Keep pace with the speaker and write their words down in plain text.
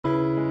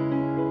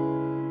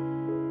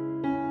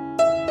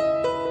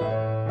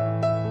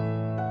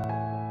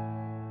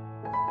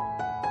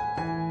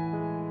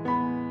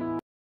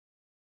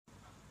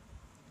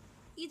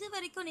இது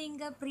வரைக்கும்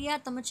நீங்கள் பிரியா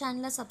தமிழ்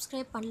சேனலை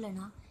சப்ஸ்கிரைப்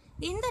பண்ணலனா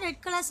இந்த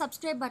ரெட் கலர்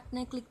சப்ஸ்கிரைப்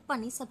பட்டனை கிளிக்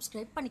பண்ணி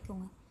சப்ஸ்கிரைப்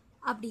பண்ணிக்கோங்க.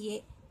 அப்படியே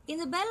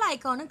இந்த பெல்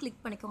ஐக்கானும்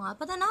கிளிக் பண்ணிக்கோங்க.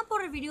 அப்போ தான் நான்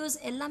போடுற வீடியோஸ்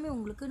எல்லாமே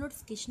உங்களுக்கு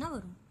நோட்டிஃபிகேஷனாக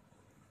வரும்.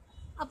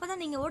 அப்போ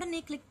தான் நீங்கள்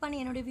உடனே கிளிக்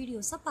பண்ணி என்னோடய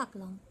வீடியோஸை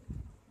பார்க்கலாம்.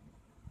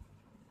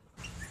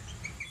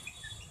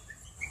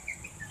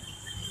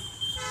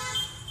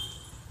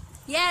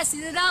 எஸ்,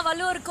 இதுதான்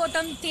வள்ளுவர்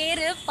கோட்டம்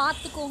தேர்,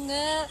 பார்த்துக்கோங்க.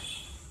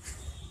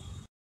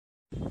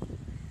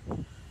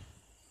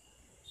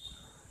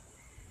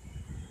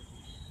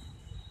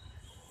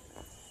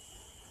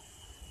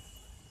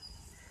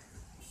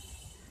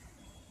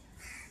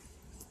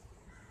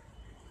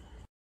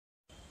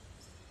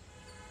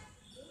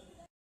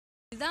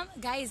 இதான்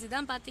கைஸ்,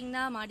 இதான்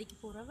பார்த்தீங்கன்னா மாடிக்கு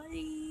போகிற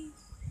வழி.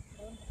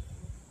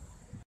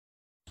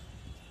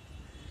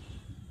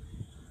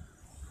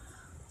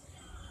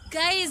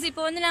 கைஸ்,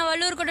 இப்போ வந்து நான்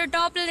வள்ளுவர் கோட்டம்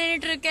டாப்பில்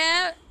நின்றுட்டு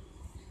இருக்கேன்.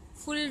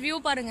 ஃபுல் வியூ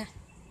பாருங்க.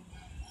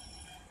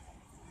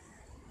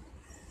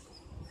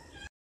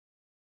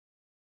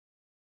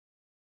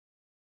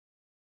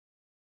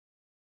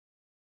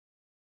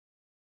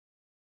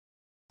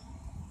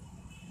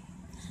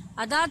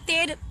 அதான்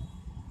தேர்,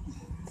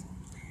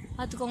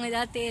 பார்த்துக்கோங்க.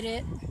 இதான் தேர்.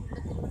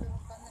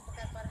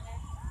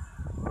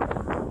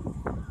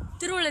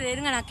 திருவள்ளுவர்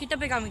இருங்க, நான் கிட்ட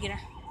போய்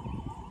காமிக்கிறேன்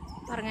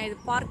பாருங்க. இது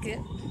பார்க்கு.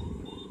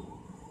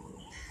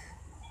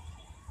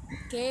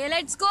 Okay,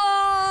 let's go.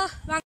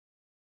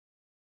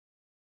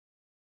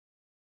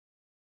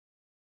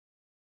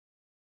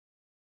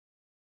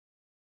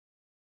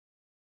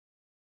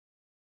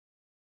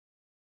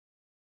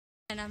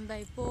 நம்ம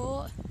இப்போ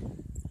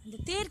இந்த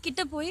தேர்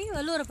கிட்ட போய்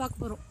வள்ளுவரை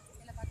பார்க்க போறோம்.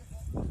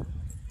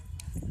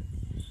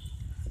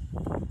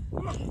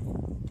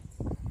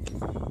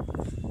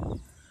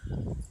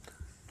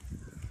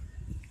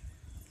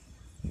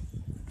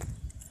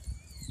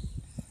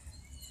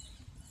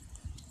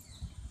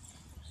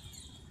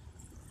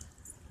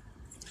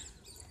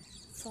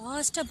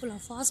 ஃபாஸ்ட்டாக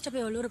போகலாம், ஃபாஸ்ட்டாக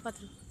போய் வள்ளுவரை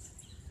பார்த்துருக்கோம்.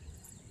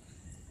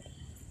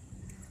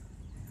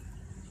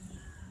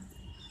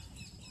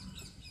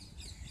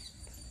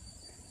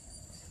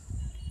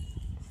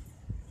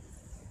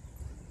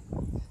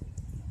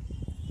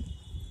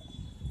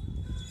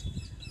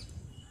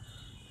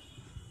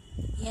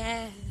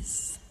 எஸ்,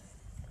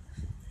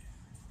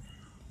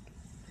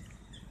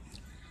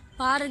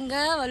 பாருங்க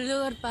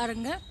வள்ளுவர்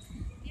பாருங்க,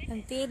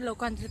 அந்த தேரில்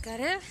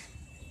உட்காந்துருக்காரு.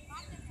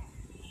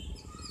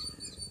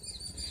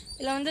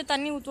 இதில் வந்து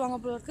தண்ணி ஊற்றுவாங்க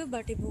போல இருக்கு,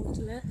 பட் இப்போ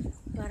ஊற்றல,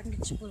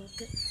 வறண்டுச்சு போல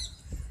இருக்கு.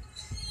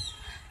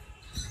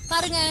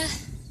 பாருங்க,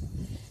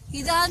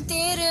 இதான்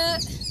தேர்.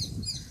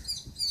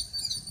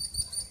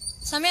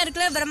 செமையா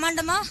இருக்குல்ல,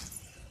 பிரம்மாண்டமா.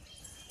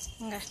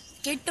 இங்க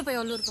கெட்டு போய்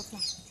வள்ளுவர்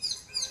பார்க்கலாம்.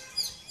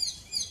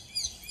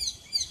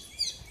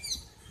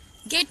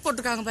 கேட்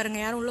போட்டிருக்காங்க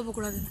பாருங்க, யாரும் உள்ள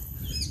போகக்கூடாதுன்னு.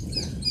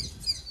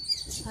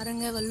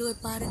 பாருங்க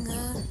வள்ளுவர் பாருங்க.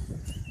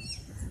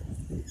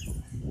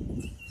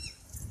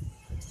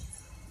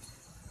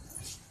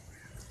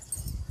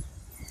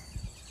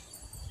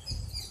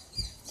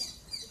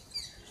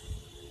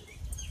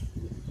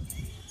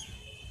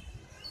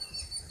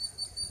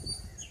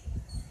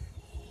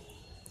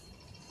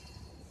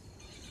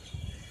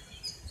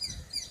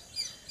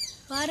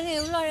 பாருங்க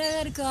எவ்வளோ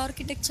அழகாக இருக்குது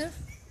ஆர்கிடெக்சர்.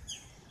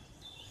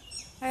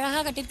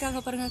 அழகாக கட்டியிருக்காங்க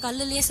பாருங்க,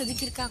 கல்லுலேயே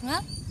செதுக்கியிருக்காங்க.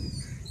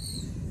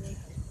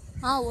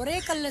 ஒரே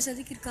கல்லில்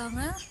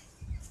செதுக்கியிருக்காங்க.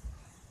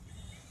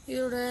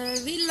 இதோட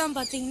வீல்லாம்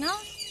பார்த்தீங்கன்னா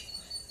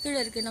கீழே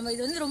இருக்குது. நம்ம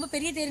இது வந்து ரொம்ப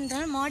பெரிய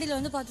தேர்ன்றனால மாடியில்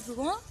வந்து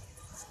பார்த்துட்ருக்கோம்.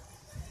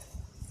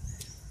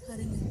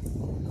 பாருங்க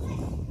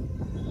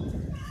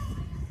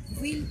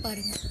வீல்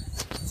பாருங்க.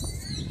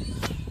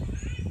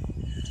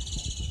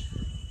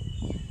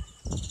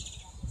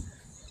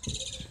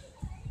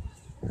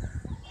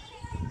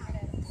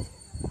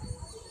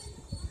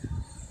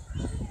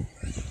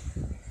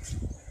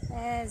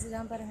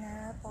 இதுதான் பாருங்க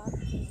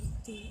பார்த்து.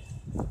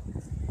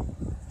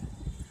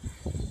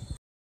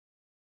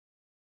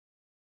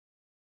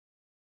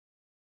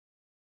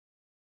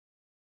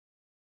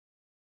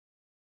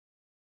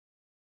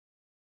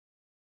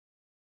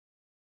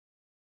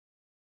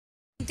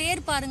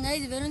 தேர் பாருங்க,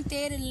 இது வெறும்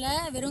தேர் இல்லை,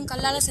 வெறும்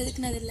கல்லால்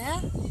செதுக்குனது இல்லை.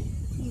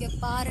 இங்கே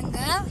பாருங்க,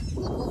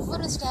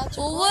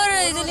 ஒவ்வொரு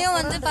இதுலேயும்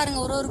வந்து பாருங்க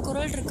ஒரு ஒரு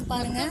குறள் இருக்கு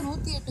பாருங்க.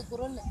 108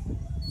 குறள்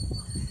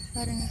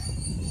பாருங்க,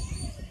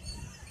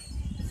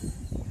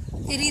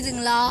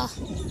 தெரியுதுங்களா?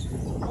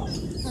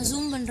 நான்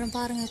ஜூம் பண்ணுறேன்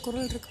பாருங்க,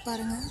 குறள் இருக்கு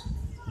பாருங்க.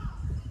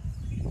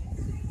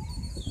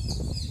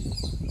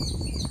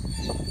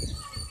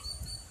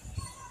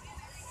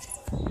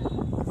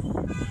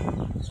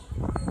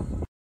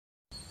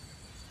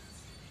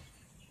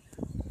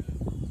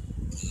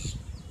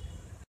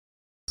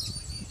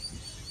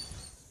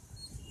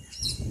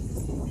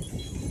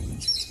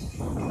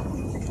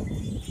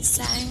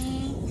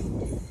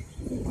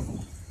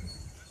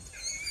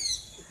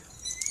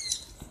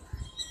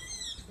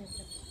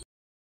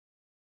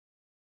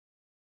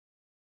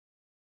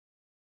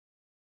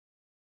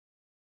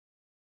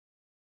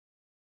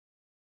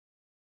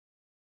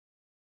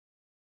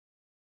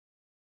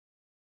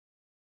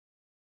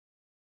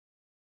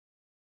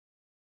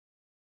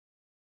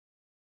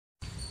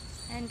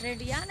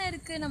 100 யானை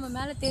இருக்குது. நம்ம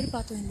மேலே தேர்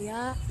பார்த்தோம்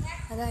இல்லையா,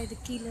 அதான் இது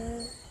கீழே.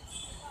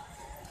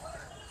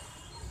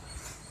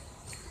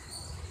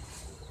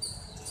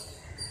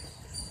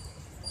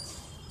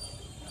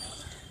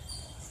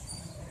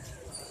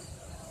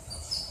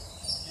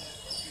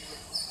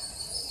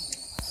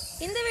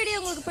 இந்த வீடியோ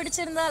உங்களுக்கு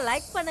பிடிச்சிருந்தா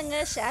லைக்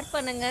பண்ணுங்கள், ஷேர்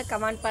பண்ணுங்கள்,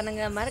 கமெண்ட்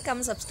பண்ணுங்கள்,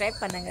 மறக்காமல்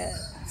சப்ஸ்கிரைப் பண்ணுங்கள்,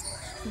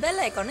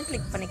 பெல் ஐக்கானை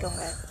கிளிக்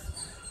பண்ணிக்கோங்க.